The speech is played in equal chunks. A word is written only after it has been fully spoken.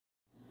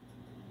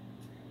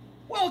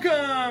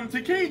Welcome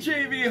to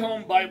KJV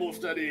Home Bible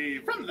Study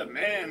from the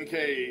Man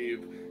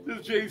Cave. This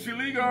is JC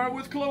Legar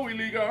with Chloe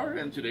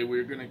Legar, and today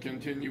we're going to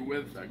continue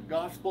with the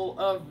Gospel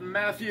of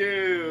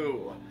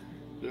Matthew.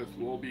 This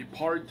will be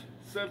part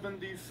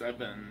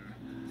 77.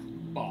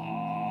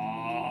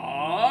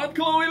 But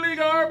Chloe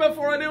Legar,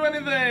 before I do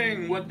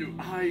anything, what do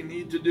I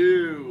need to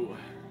do?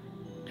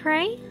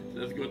 Pray.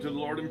 Let's go to the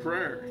Lord in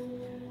prayer.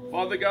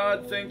 Father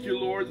God, thank you,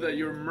 Lord, that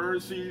your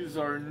mercies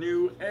are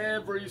new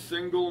every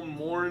single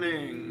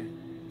morning.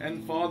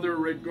 And Father,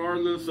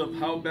 regardless of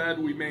how bad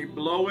we may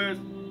blow it,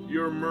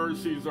 your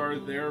mercies are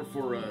there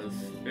for us.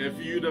 If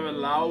you'd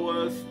allow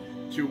us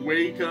to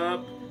wake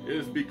up,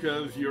 it's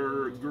because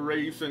your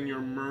grace and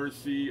your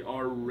mercy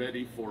are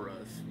ready for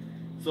us.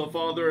 So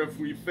Father, if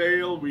we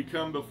fail, we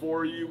come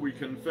before you, we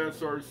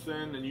confess our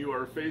sin, and you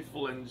are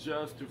faithful and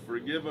just to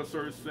forgive us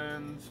our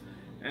sins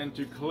and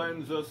to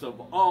cleanse us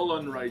of all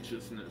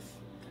unrighteousness.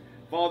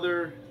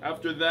 Father,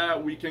 after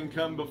that, we can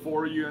come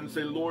before you and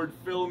say, Lord,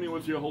 fill me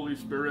with your Holy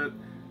Spirit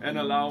and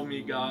allow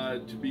me,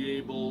 God, to be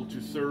able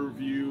to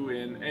serve you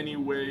in any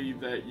way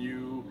that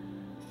you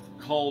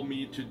call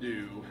me to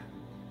do.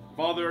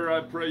 Father,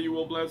 I pray you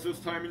will bless this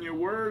time in your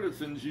word.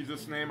 It's in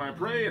Jesus' name I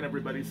pray, and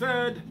everybody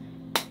said,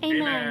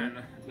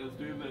 Amen. Let's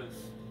do this.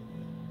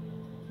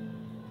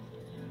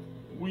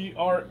 We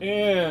are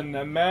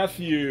in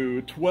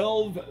Matthew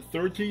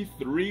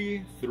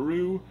 12:33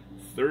 through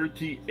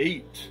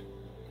 38.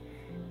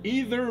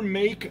 Either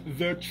make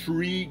the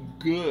tree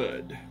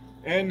good,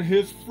 and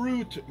his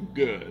fruit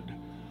good,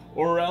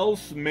 or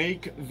else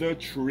make the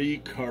tree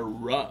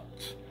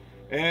corrupt,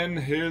 and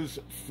his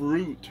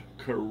fruit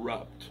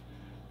corrupt.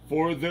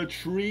 For the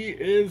tree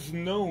is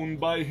known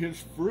by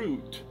his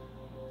fruit.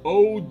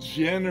 O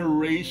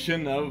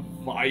generation of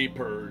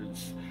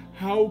vipers,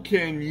 how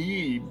can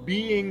ye,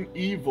 being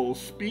evil,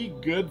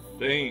 speak good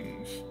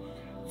things?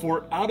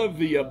 For out of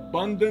the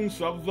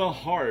abundance of the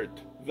heart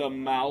the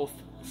mouth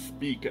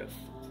speaketh.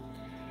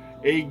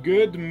 A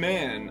good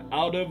man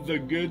out of the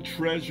good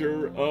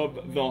treasure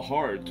of the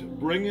heart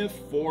bringeth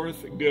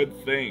forth good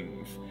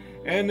things,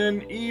 and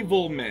an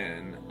evil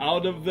man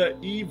out of the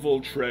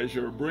evil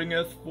treasure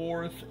bringeth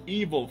forth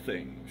evil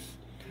things.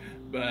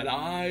 But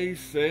I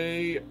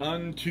say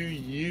unto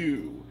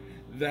you,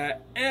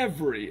 that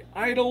every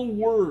idle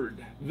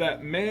word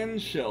that man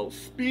shall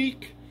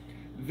speak,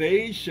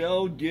 they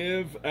shall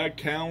give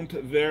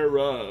account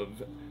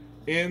thereof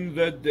in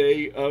the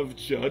day of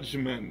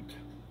judgment.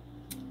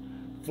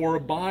 For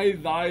by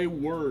thy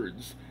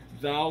words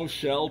thou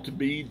shalt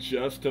be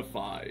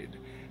justified,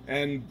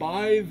 and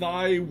by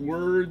thy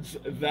words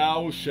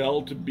thou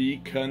shalt be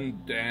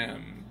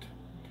condemned.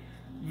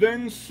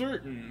 Then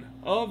certain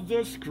of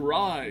the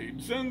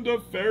scribes and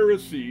the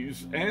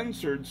Pharisees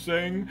answered,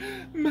 saying,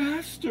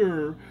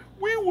 Master,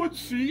 we would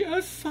see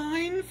a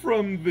sign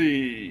from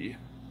thee.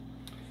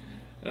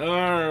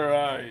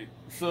 Alright,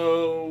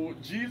 so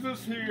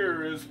Jesus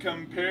here is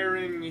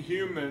comparing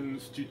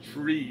humans to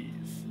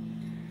trees.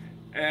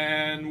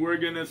 And we're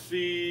going to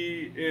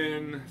see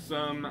in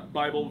some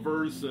Bible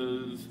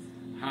verses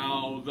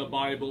how the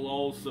Bible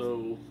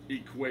also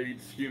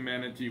equates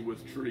humanity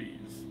with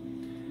trees.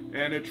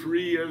 And a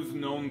tree is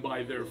known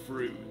by their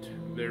fruit.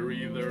 They're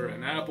either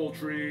an apple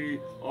tree,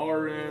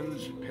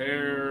 orange,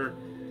 pear,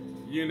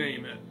 you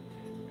name it.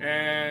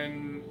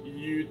 And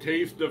you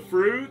taste the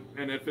fruit,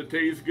 and if it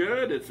tastes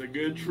good, it's a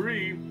good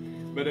tree.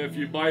 But if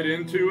you bite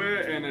into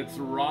it and it's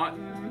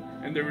rotten,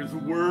 and there's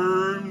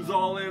worms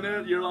all in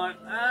it, you're like,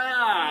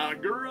 ah,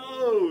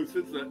 gross,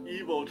 it's an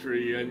evil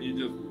tree, and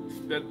you just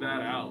spit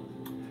that out.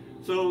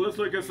 So let's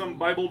look at some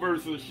Bible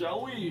verses,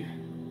 shall we?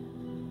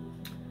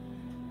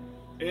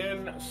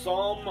 In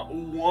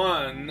Psalm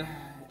 1,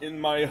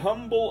 in my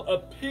humble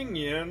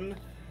opinion,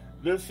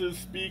 this is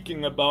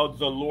speaking about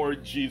the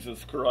Lord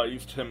Jesus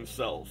Christ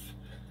himself.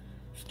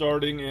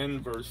 Starting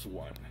in verse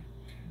 1.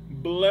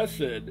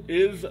 Blessed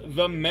is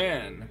the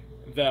man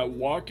that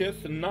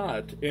walketh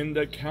not in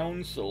the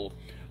counsel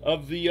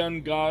of the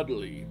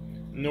ungodly,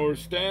 nor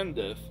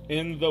standeth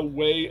in the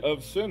way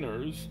of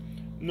sinners,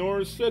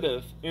 nor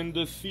sitteth in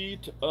the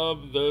seat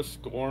of the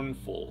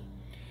scornful.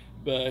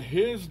 But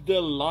his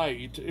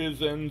delight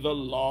is in the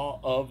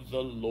law of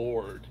the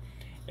Lord,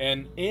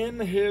 and in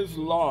his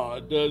law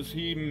does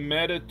he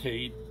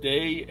meditate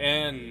day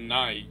and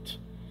night.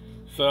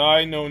 So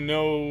I know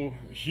no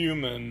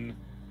human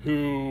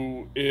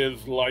who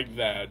is like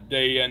that,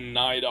 day and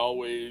night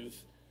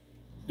always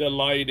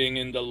delighting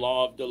in the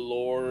law of the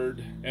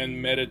Lord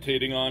and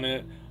meditating on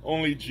it.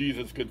 Only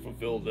Jesus could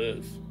fulfill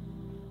this.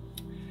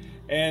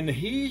 And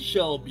he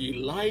shall be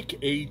like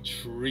a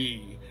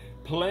tree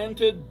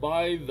planted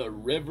by the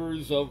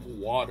rivers of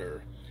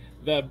water,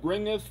 that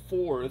bringeth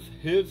forth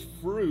his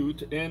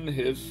fruit in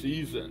his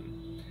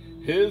season.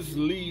 His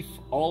leaf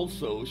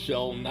also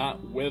shall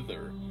not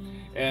wither,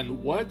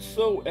 and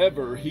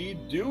whatsoever he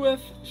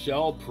doeth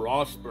shall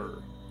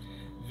prosper.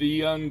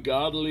 The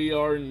ungodly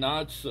are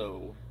not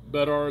so,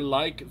 but are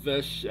like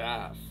the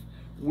chaff,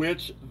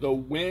 which the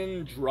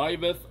wind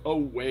driveth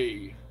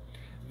away.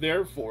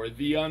 Therefore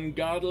the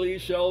ungodly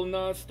shall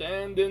not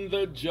stand in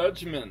the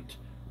judgment,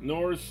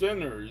 nor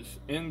sinners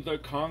in the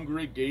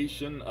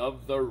congregation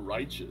of the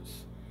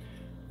righteous.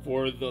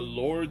 For the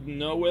Lord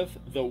knoweth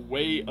the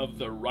way of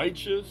the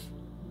righteous,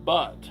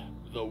 but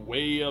the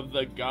way of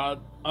the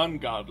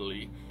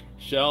ungodly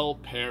shall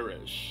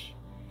perish.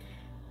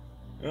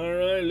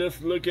 Alright,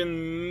 let's look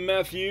in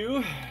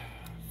Matthew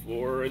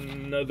for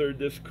another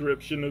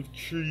description of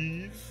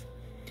trees.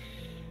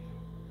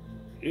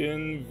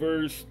 In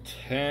verse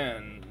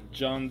 10,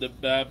 John the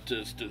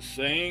Baptist is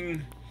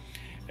saying,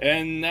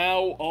 And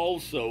now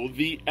also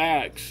the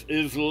axe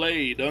is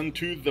laid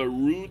unto the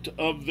root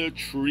of the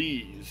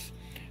trees.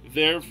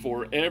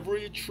 Therefore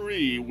every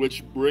tree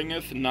which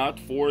bringeth not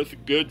forth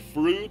good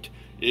fruit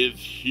is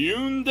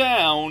hewn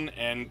down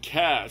and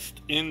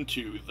cast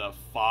into the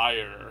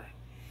fire.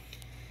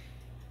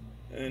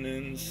 And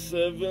in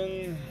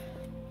 17,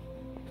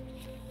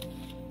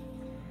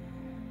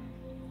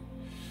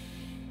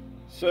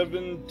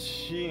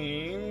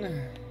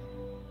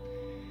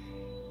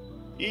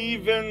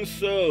 even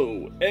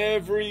so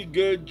every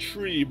good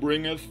tree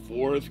bringeth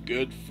forth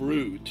good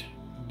fruit,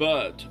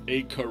 but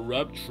a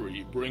corrupt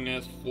tree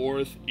bringeth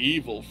forth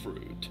evil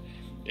fruit.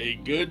 A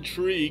good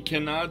tree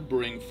cannot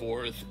bring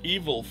forth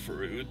evil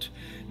fruit,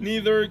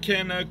 neither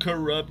can a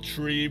corrupt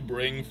tree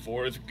bring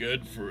forth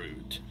good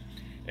fruit.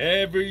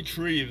 Every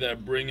tree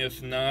that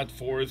bringeth not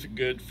forth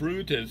good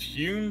fruit is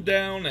hewn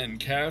down and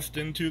cast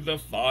into the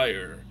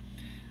fire.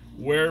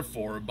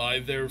 Wherefore by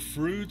their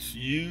fruits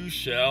you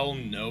shall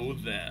know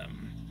them.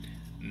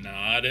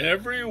 Not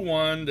every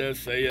one that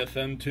saith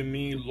unto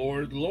me,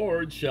 Lord,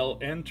 Lord, shall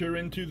enter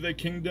into the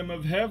kingdom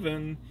of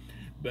heaven,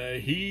 but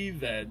he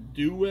that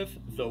doeth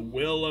the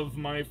will of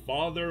my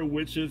Father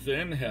which is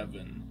in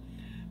heaven.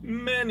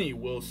 Many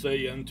will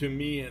say unto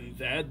me in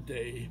that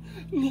day,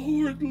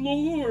 Lord,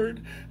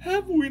 Lord,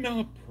 have we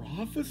not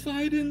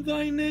prophesied in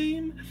thy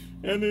name?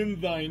 And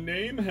in thy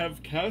name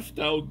have cast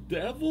out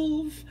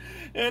devils?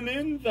 And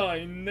in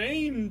thy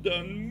name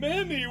done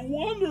many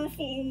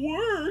wonderful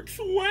works?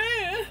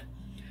 Where?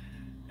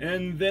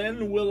 And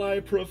then will I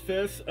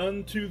profess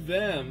unto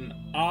them,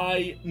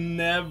 I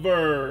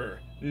never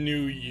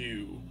knew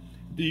you.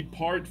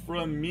 Depart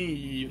from me,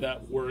 ye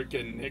that work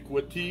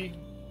iniquity.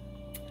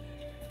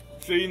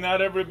 See,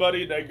 not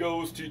everybody that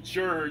goes to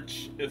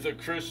church is a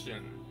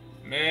Christian.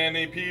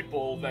 Many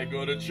people that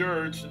go to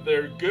church,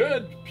 they're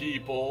good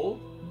people,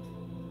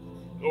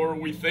 or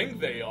we think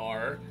they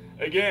are.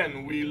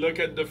 Again, we look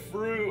at the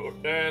fruit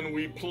and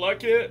we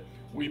pluck it,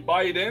 we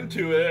bite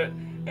into it,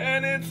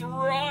 and it's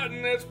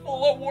rotten, it's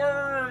full of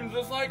worms.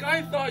 It's like,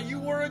 I thought you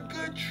were a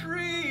good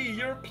tree.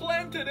 You're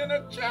planted in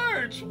a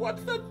church.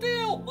 What's the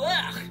deal?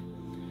 Blech.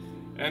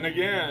 And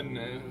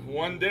again,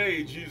 one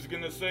day Jesus is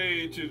going to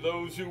say to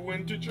those who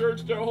went to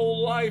church their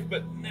whole life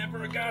but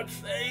never got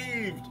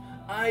saved,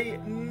 I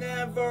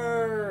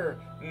never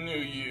knew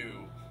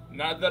you.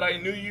 Not that I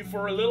knew you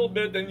for a little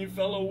bit, then you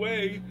fell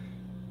away.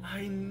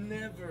 I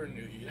never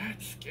knew you.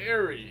 That's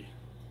scary.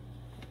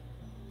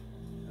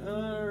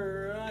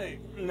 Alright,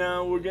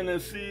 now we're going to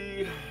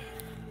see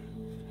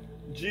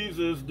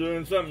Jesus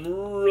doing something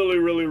really,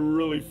 really,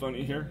 really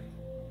funny here.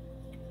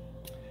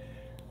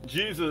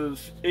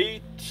 Jesus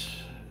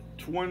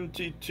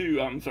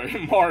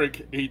Mark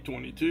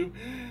 8:22.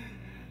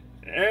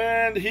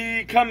 And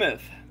he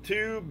cometh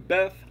to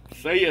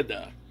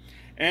Bethsaida,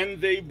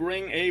 and they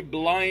bring a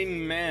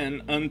blind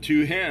man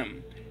unto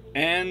him,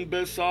 and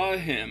besought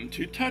him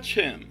to touch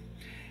him.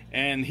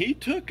 And he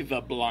took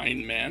the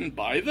blind man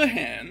by the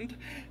hand,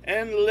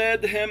 and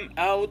led him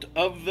out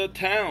of the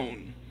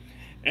town.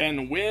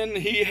 And when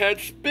he had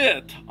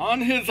spit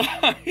on his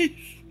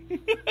eyes,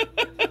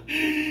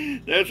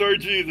 that's our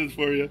Jesus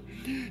for you,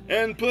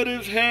 and put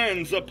his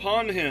hands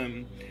upon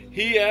him,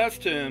 he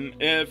asked him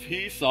if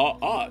he saw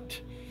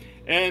aught.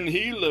 And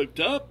he looked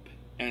up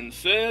and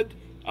said,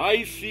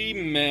 I see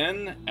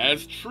men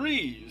as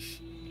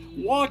trees,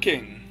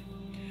 walking.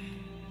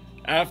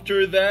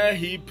 After that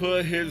he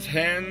put his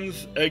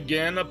hands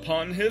again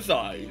upon his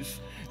eyes,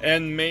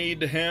 and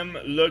made him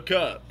look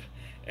up,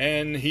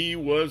 and he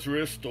was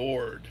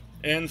restored,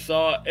 and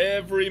saw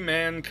every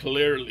man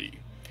clearly.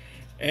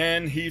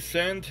 And he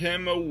sent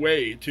him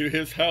away to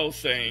his house,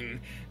 saying,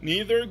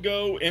 Neither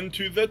go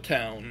into the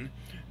town,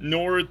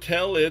 nor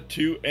tell it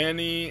to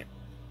any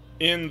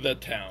in the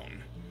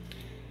town.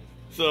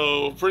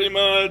 So pretty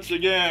much,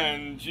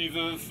 again,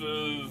 Jesus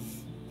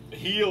is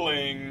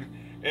healing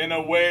in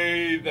a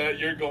way that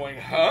you're going,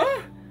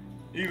 huh?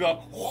 You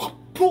go,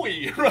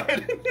 pooey, right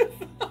in his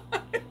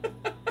eye.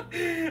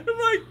 It's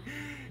like,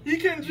 he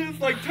can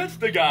just like touch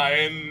the guy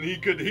and he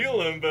could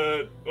heal him,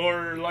 but,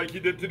 or like he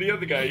did to the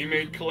other guy, he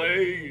made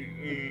clay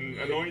and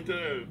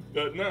anointed,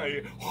 but no,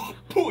 he,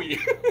 pooey.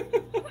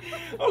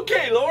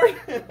 Okay, Lord,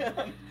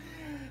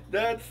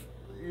 that's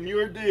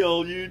your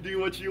deal, you do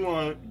what you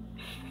want.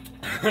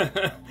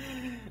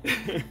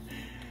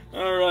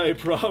 Alright,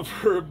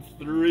 Proverbs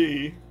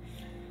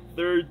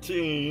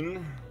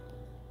 3:13.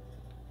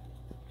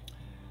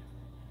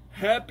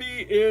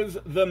 Happy is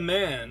the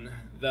man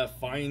that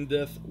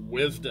findeth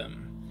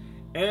wisdom,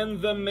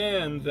 and the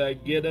man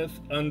that getteth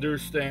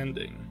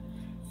understanding.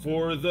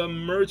 For the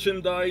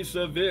merchandise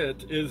of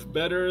it is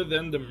better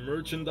than the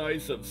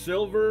merchandise of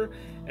silver,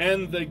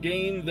 and the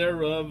gain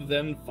thereof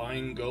than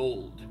fine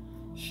gold.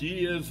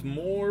 She is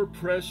more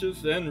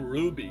precious than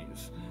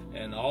rubies,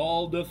 and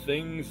all the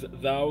things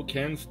thou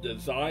canst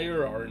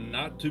desire are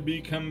not to be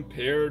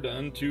compared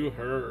unto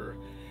her.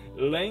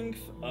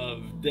 Length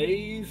of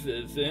days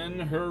is in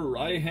her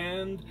right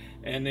hand,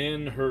 and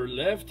in her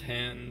left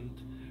hand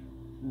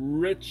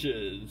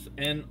riches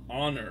and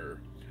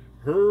honor.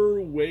 Her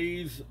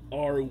ways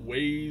are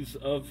ways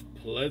of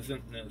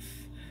pleasantness,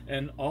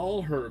 and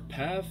all her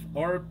paths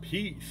are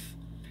peace.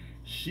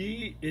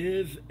 She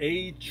is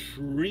a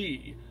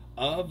tree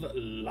of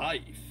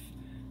life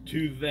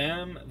to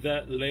them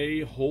that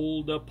lay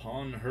hold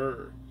upon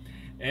her,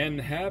 and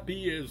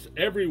happy is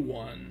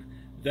everyone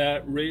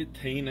that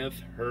retaineth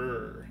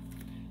her.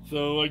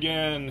 So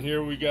again,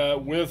 here we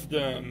got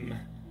wisdom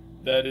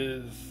that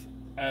is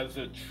as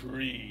a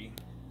tree.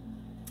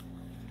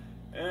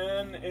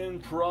 And in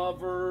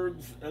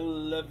Proverbs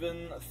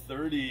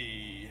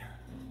 11:30,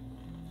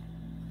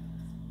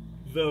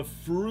 the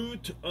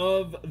fruit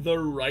of the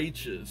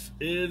righteous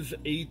is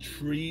a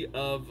tree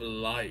of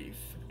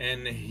life,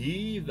 and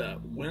he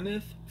that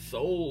winneth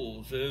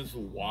souls is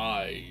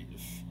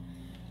wise.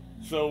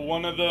 So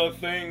one of the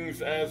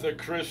things as a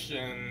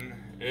Christian,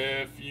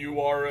 if you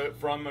are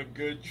from a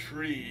good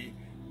tree,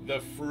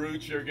 the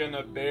fruit you're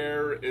gonna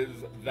bear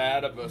is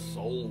that of a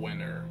soul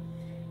winner.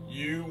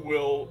 You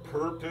will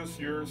purpose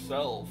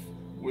yourself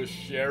with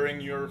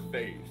sharing your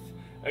faith.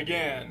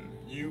 Again,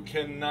 you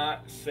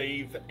cannot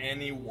save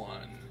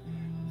anyone,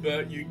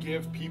 but you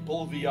give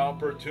people the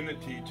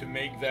opportunity to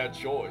make that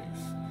choice.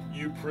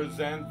 You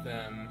present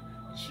them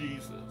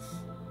Jesus,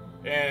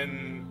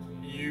 and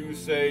you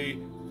say,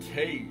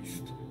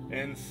 taste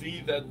and see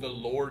that the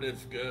Lord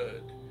is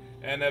good.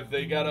 And if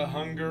they got a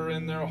hunger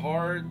in their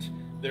heart,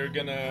 they're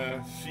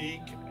gonna seek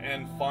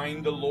and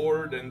find the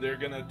Lord, and they're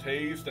gonna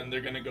taste, and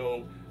they're gonna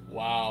go,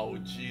 wow,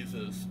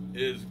 Jesus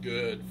is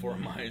good for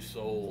my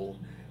soul.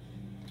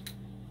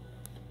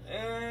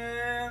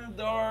 And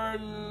our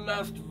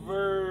last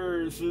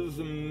verse is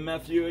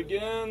Matthew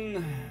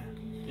again,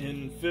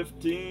 in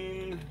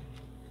 16.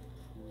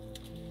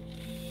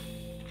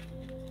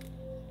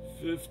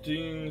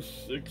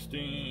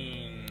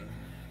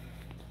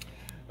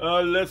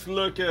 Let's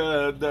look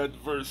at that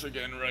verse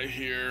again right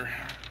here.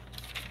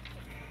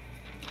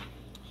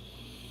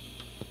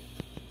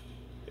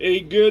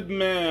 A good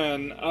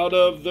man out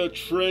of the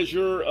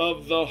treasure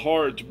of the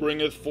heart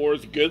bringeth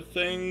forth good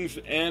things,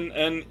 and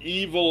an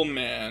evil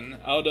man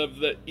out of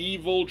the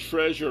evil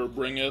treasure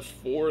bringeth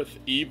forth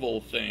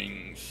evil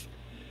things.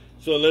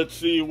 So let's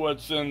see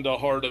what's in the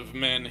heart of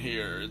men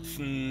here. It's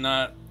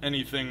not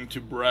anything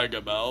to brag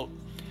about.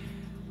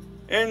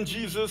 And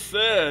Jesus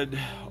said,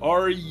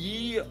 are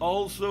ye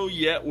also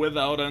yet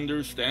without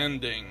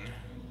understanding?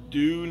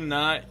 Do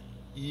not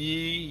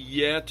ye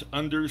yet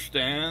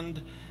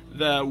understand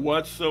that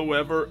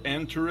whatsoever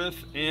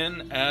entereth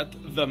in at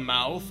the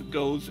mouth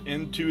goes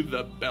into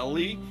the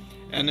belly,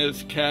 and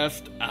is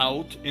cast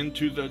out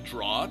into the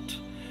draught?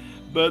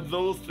 But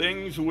those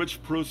things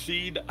which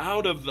proceed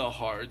out of the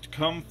heart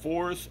come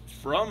forth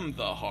from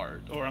the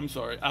heart,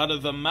 out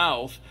of the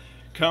mouth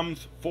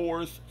comes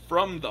forth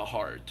from the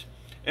heart,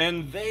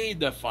 and they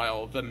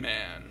defile the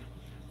man.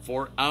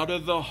 For out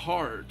of the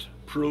heart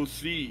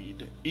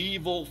proceed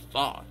evil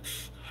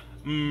thoughts,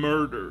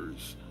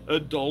 murders,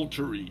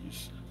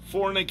 adulteries,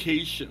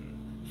 fornication,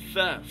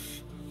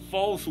 thefts,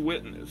 false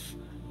witness,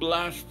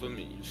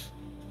 blasphemies.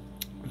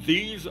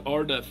 These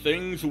are the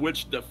things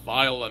which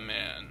defile a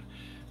man.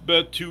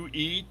 But to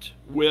eat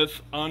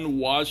with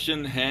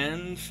unwashen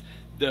hands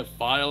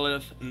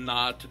defileth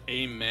not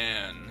a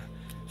man.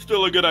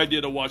 Still a good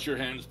idea to wash your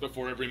hands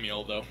before every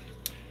meal, though.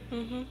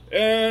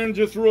 And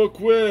just real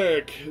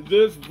quick,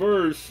 this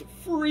verse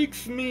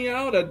freaks me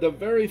out at the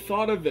very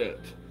thought of it.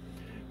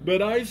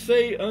 But I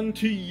say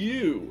unto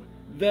you,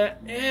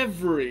 that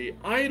every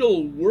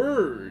idle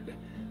word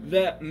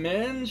that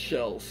man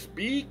shall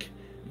speak,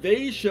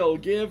 they shall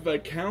give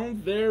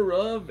account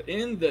thereof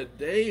in the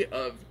day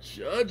of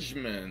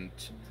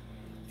judgment.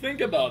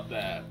 Think about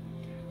that.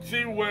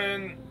 See,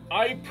 when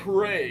I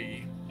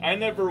pray, I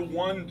never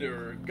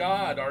wonder,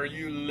 God, are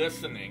you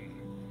listening?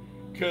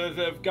 Because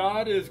if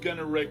God is going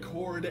to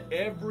record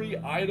every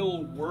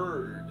idle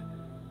word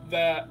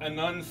that an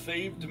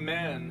unsaved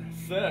man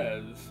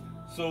says,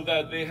 so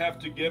that they have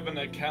to give an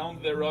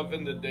account thereof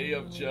in the day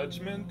of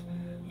judgment,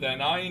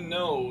 then I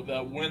know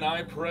that when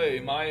I pray,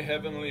 my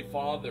Heavenly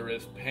Father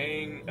is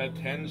paying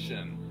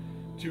attention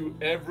to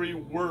every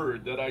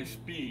word that I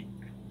speak.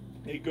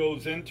 It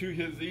goes into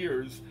His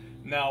ears.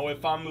 Now,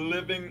 if I'm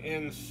living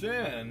in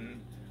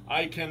sin,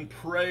 I can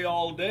pray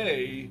all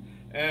day,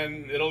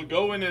 and it'll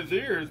go in His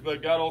ears,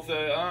 but God will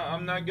say,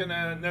 I'm not going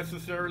to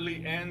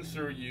necessarily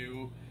answer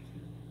you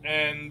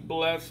and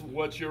bless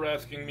what you're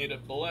asking me to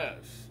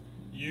bless.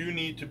 You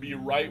need to be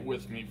right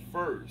with me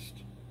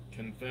first.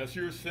 Confess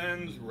your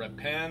sins,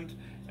 repent,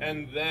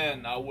 and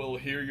then I will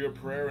hear your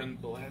prayer and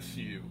bless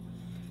you.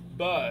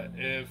 But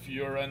if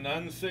you're an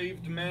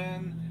unsaved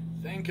man,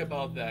 think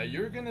about that.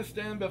 You're going to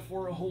stand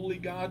before a holy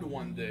God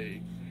one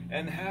day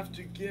and have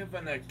to give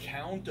an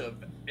account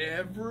of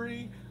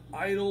every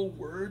idle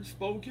word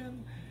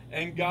spoken.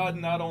 And God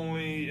not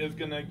only is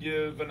going to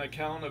give an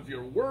account of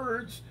your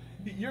words,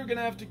 you're going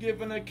to have to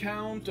give an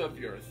account of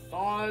your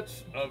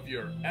thoughts, of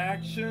your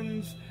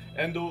actions,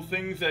 and those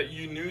things that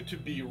you knew to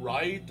be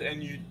right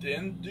and you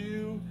didn't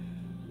do.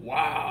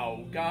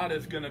 Wow, God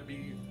is going to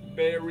be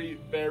very,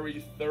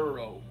 very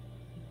thorough.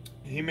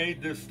 He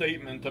made this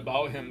statement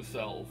about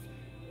himself.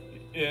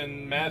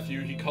 In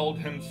Matthew, he called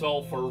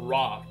himself a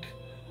rock.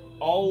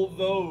 All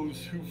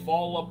those who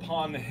fall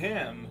upon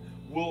him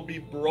will be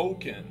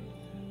broken,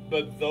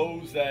 but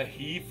those that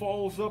he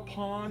falls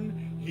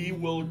upon, he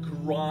will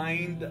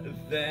grind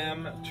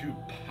them to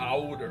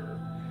powder.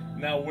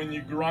 Now, when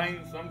you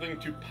grind something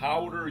to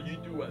powder, you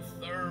do a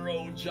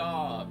thorough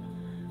job.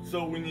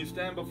 So when you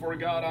stand before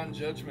God on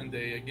Judgment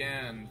Day,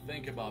 again,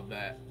 think about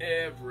that.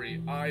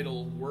 Every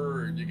idle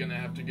word, you're going to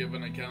have to give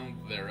an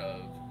account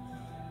thereof.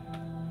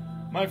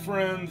 My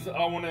friends,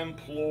 I want to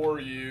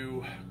implore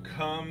you,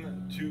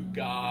 come to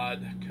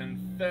God,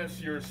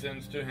 confess your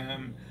sins to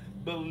him,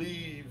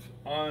 believe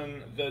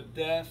on the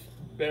death,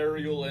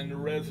 burial,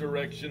 and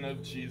resurrection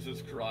of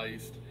Jesus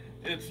Christ.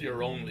 It's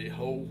your only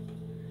hope.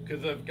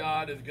 Because if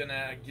God is going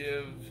to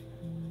give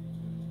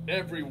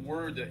every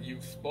word that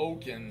you've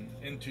spoken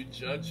into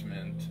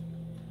judgment,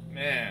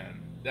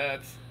 man,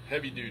 that's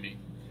heavy duty.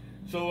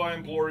 So I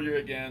implore you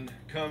again,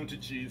 come to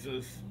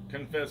Jesus,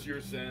 confess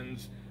your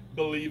sins,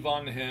 believe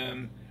on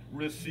him,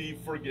 receive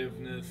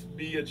forgiveness,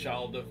 be a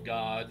child of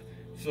God,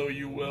 so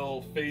you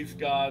will face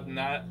God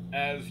not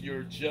as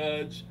your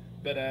judge,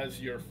 but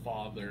as your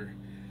Father.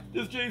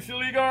 This is J.C.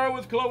 Legar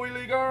with Chloe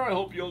Legar. I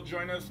hope you'll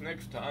join us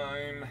next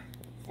time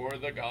for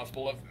the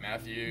Gospel of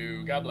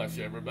Matthew. God bless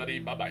you, everybody.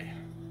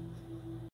 Bye-bye.